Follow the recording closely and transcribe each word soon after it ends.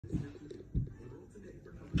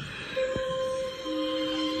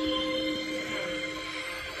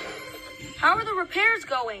How are the repairs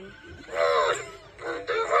going?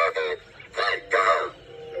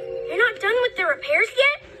 You're not done with the repairs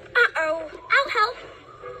yet? Uh-oh. I'll help.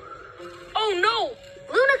 Oh no!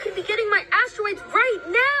 Luna could be getting my asteroids right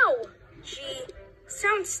now! Gee,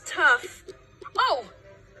 sounds tough. Oh,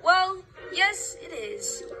 well, yes, it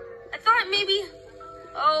is. I thought maybe...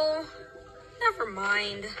 Oh, never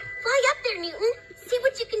mind. Fly up there, Newton. See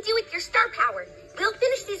what you can do with your star power. We'll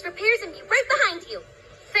finish these repairs and be right behind you.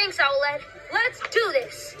 Thanks, Owlette. Let's do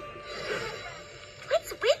this!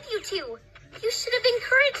 What's with you two? You should have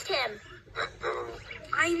encouraged him.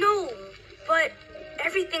 I know, but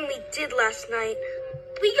everything we did last night...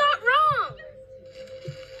 We got wrong!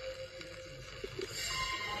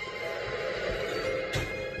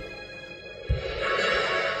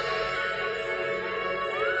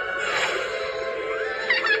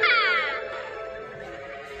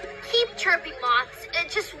 Keep chirping, Moths.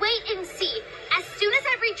 Just wait and see. As soon as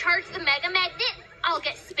I recharge the Mega Magnet, I'll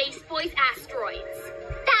get Space Boy's asteroids.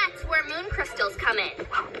 That's where moon crystals come in.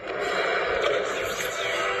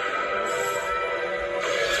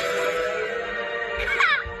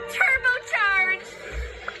 Turbocharge!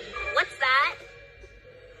 What's that?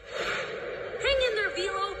 Hang in there,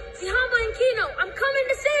 Velo. Zihama and Kino, I'm coming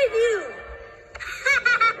to save you!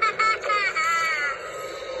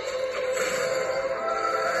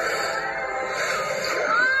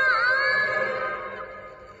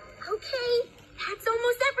 Okay, that's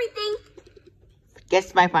almost everything.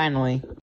 Guess by finally.